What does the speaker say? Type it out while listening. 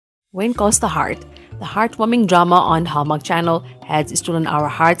When Calls the Heart, the heartwarming drama on Hallmark Channel has stolen our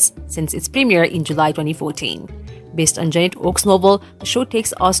hearts since its premiere in July 2014. Based on Janette Oke's novel, the show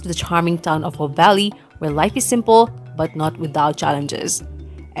takes us to the charming town of Hope Valley, where life is simple but not without challenges.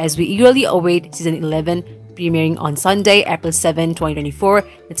 As we eagerly await season 11, premiering on Sunday, April 7, 2024,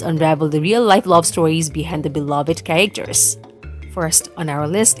 let's unravel the real-life love stories behind the beloved characters. First on our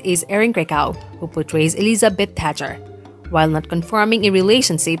list is Erin Krakow, who portrays Elizabeth Thatcher. While not confirming a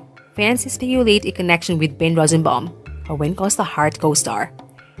relationship, fans speculate a connection with Ben Rosenbaum, her When Calls the Heart co-star.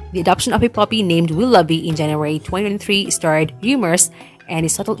 The adoption of a puppy named Willoughby in January 2023 starred rumors, and a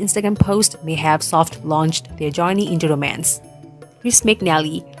subtle Instagram post may have soft-launched their journey into romance. Chris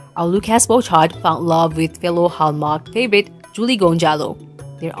McNally, our Lucas Bochard, found love with fellow Hallmark favorite Julie Gonzalo.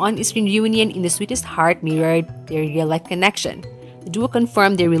 Their on-screen reunion in the sweetest heart mirrored their real-life connection. The duo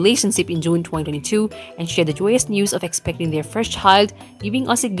confirmed their relationship in June 2022 and shared the joyous news of expecting their first child, giving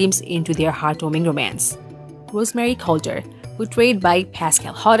us a glimpse into their heartwarming romance. Rosemary Coulter, portrayed by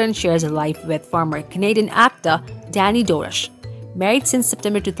Pascal Houghton, shares a life with former Canadian actor Danny Dorosh. Married since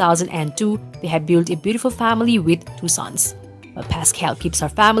September 2002, they have built a beautiful family with 2 sons. While Pascal keeps her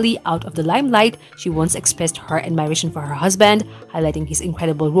family out of the limelight, she once expressed her admiration for her husband, highlighting his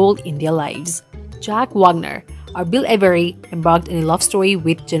incredible role in their lives. Jack Wagner, our Bill Avery, embarked on a love story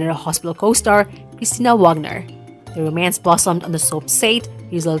with General Hospital co-star Christina Wagner. The romance blossomed on the soap's set,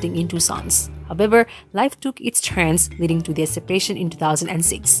 resulting in 2 sons. However, life took its turns, leading to their separation in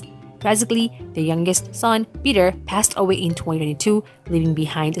 2006. Tragically, their youngest son, Peter, passed away in 2022, leaving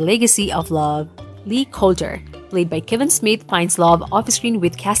behind a legacy of love. Lee Coulter, played by Kevin Smith, finds love off-screen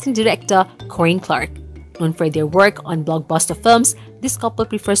with casting director Corinne Clark. Known for their work on blockbuster films, this couple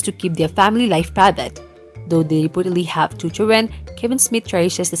prefers to keep their family life private. Though they reportedly have 2 children, Kevin Smith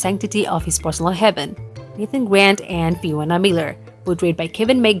cherishes the sanctity of his personal heaven. Nathan Grant and Fiona Miller, portrayed by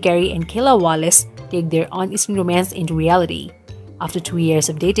Kevin McGarry and Kayla Wallace, take their on-screen romance into reality. After 2 years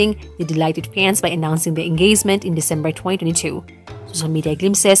of dating, they delighted fans by announcing their engagement in December 2022. Social media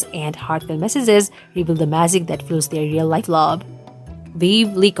glimpses and heartfelt messages reveal the magic that fuels their real-life love.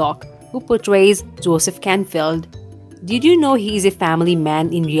 Viv Leacock, who portrays Joseph Canfield. Did you know he is a family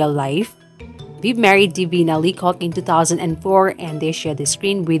man in real life? Viv married Divina Leacock in 2004, and they share the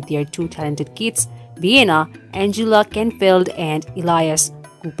screen with their 2 talented kids, Vienna, Angela Canfield, and Elias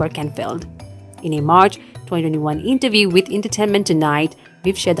Cooper Canfield. In a March 2021 interview with Entertainment Tonight,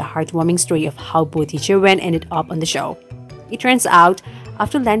 Viv shared the heartwarming story of how both his children ended up on the show. It turns out,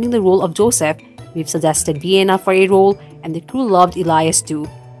 after landing the role of Joseph, Viv suggested Vienna for a role, and the crew loved Elias too.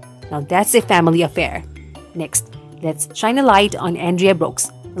 Now that's a family affair. Next, let's shine a light on Andrea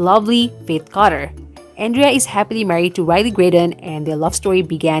Brooks, the lovely Faith Carter. Andrea is happily married to Riley Graydon, and their love story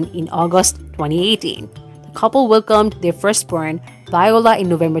began in August 2018. The couple welcomed their firstborn, Viola, in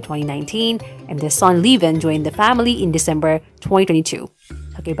November 2019, and their son Levin joined the family in December 2022.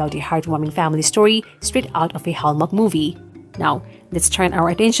 Talking about a heartwarming family story straight out of a Hallmark movie. Now, let's turn our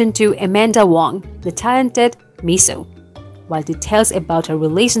attention to Amanda Wong, the talented Miso. While details about her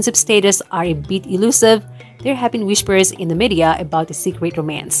relationship status are a bit elusive, there have been whispers in the media about a secret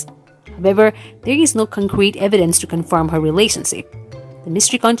romance. However, there is no concrete evidence to confirm her relationship. The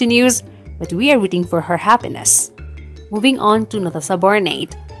mystery continues, but we are rooting for her happiness. Moving on to Natasha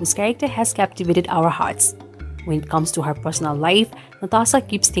Barnett, whose character has captivated our hearts. When it comes to her personal life, Natasha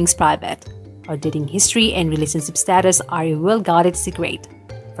keeps things private. Her dating history and relationship status are a well-guarded secret.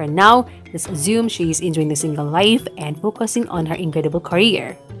 For now, let's assume she is enjoying the single life and focusing on her incredible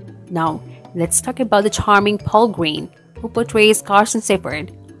career. Now, let's talk about the charming Paul Green, who portrays Carson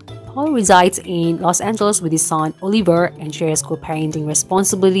Shepherd. Paul resides in Los Angeles with his son Oliver and shares co-parenting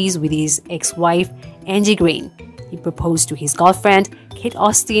responsibilities with his ex-wife Angie Green. He proposed to his girlfriend Kate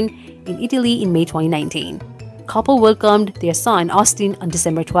Austin in Italy in May 2019. The couple welcomed their son Austin on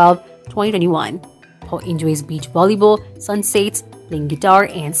December 12, 2021. Paul enjoys beach volleyball, sunsets, playing guitar,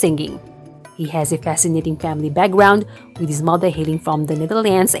 and singing. He has a fascinating family background, with his mother hailing from the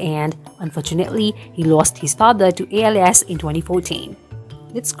Netherlands, and unfortunately, he lost his father to ALS in 2014.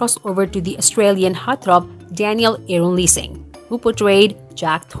 Let's cross over to the Australian heartthrob Daniel Aaron Leasing, who portrayed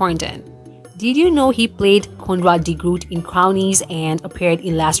Jack Thornton. Did you know he played Conrad de Groot in Crownies and appeared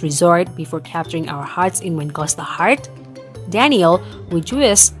in Last Resort before capturing our hearts in When Calls the Heart? Daniel, who is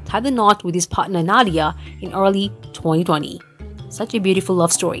Jewish, tied the knot with his partner Nadia in early 2020. Such a beautiful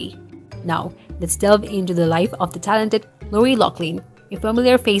love story. Now, let's delve into the life of the talented Lori Loughlin, a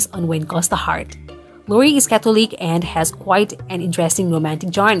familiar face on When Calls the Heart. Lori is Catholic and has quite an interesting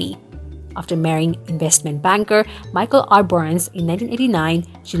romantic journey. After marrying investment banker Michael R. Burns in 1989,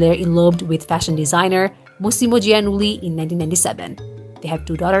 she later eloped with fashion designer Massimo Giannulli in 1997. They have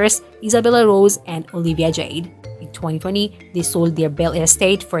two daughters, Isabella Rose and Olivia Jade. In 2020, they sold their Bel Air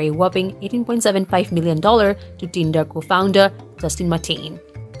estate for a whopping $18.75 million to Tinder co-founder Justin Martin.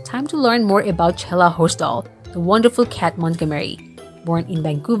 Time to learn more about Chella Horsdal, the wonderful Kat Montgomery. Born in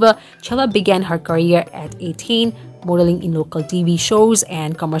Vancouver, Chella began her career at 18, modeling in local TV shows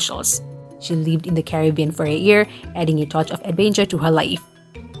and commercials. She lived in the Caribbean for a year, adding a touch of adventure to her life.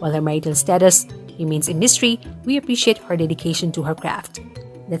 While her marital status remains a mystery, we appreciate her dedication to her craft.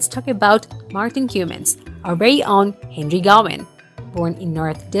 Let's talk about Martin Cummins, our very own Henry Gowan. Born in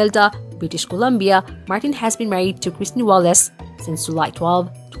North Delta, British Columbia, Martin has been married to Kristen Wallace since July 12,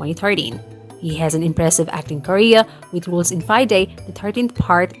 2013. He has an impressive acting career with roles in Friday, the 13th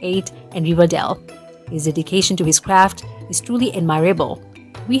Part 8, and Riverdale. His dedication to his craft is truly admirable.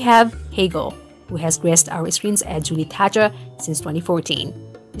 We have Hago, who has graced our screens as Julie Thatcher since 2014.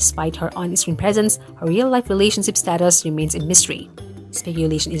 Despite her on-screen presence, her real-life relationship status remains a mystery.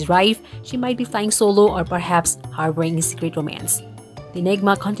 Speculation is rife, she might be flying solo or perhaps harboring a secret romance. The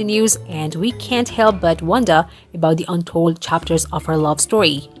enigma continues, and we can't help but wonder about the untold chapters of her love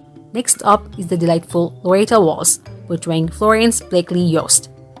story. Next up is the delightful Loretta Walls, portraying Florence Blakely Yost.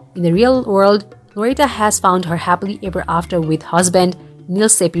 In the real world, Loretta has found her happily ever after with husband Neil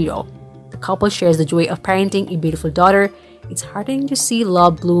Shapiro. The couple shares the joy of parenting a beautiful daughter. It's heartening to see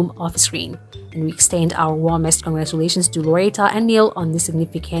love bloom off-screen, and we extend our warmest congratulations to Loretta and Neil on this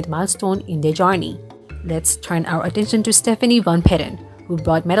significant milestone in their journey. Let's turn our attention to Stephanie Van Patten, who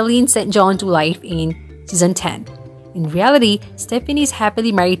brought Madeline St. John to life in Season 10. In reality, Stephanie is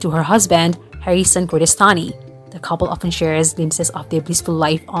happily married to her husband, Harrison Cordestani. The couple often shares glimpses of their blissful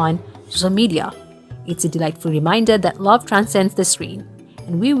life on social media. It's a delightful reminder that love transcends the screen,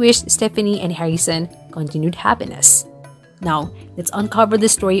 and we wish Stephanie and Harrison continued happiness. Now, let's uncover the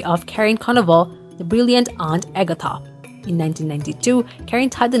story of Karen Conover, the brilliant Aunt Agatha. In 1992, Karen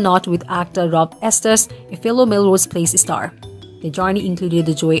tied the knot with actor Rob Estes, a fellow Melrose Place star. The journey included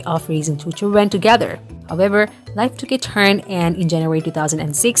the joy of raising two children together. However, life took a turn, and in January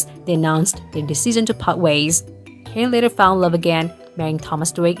 2006, they announced their decision to part ways. Karen later found love again, marrying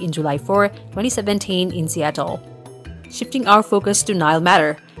Thomas Drake in July 4, 2017 in Seattle. Shifting our focus to Nile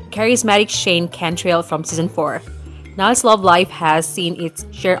Matter, charismatic Shane Cantrell from Season 4. Niall's love life has seen its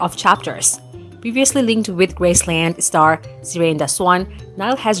share of chapters. Previously linked with Graceland star Sirenda Swan,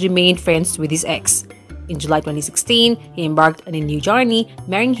 Niall has remained friends with his ex. In July 2016, he embarked on a new journey,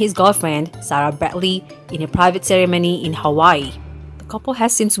 marrying his girlfriend, Sarah Bradley, in a private ceremony in Hawaii. The couple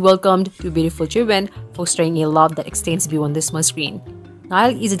has since welcomed two beautiful children, fostering a love that extends beyond the small screen.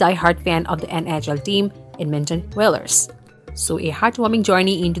 Niall is a die-hard fan of the NHL team, Edmonton Whalers. So a heartwarming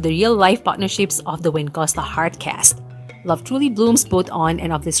journey into the real-life partnerships of the Wincosta Heart cast. Love truly blooms both on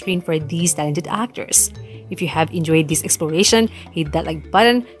and off the screen for these talented actors. If you have enjoyed this exploration, hit that like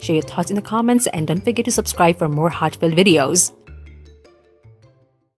button, share your thoughts in the comments, and don't forget to subscribe for more heartfelt videos.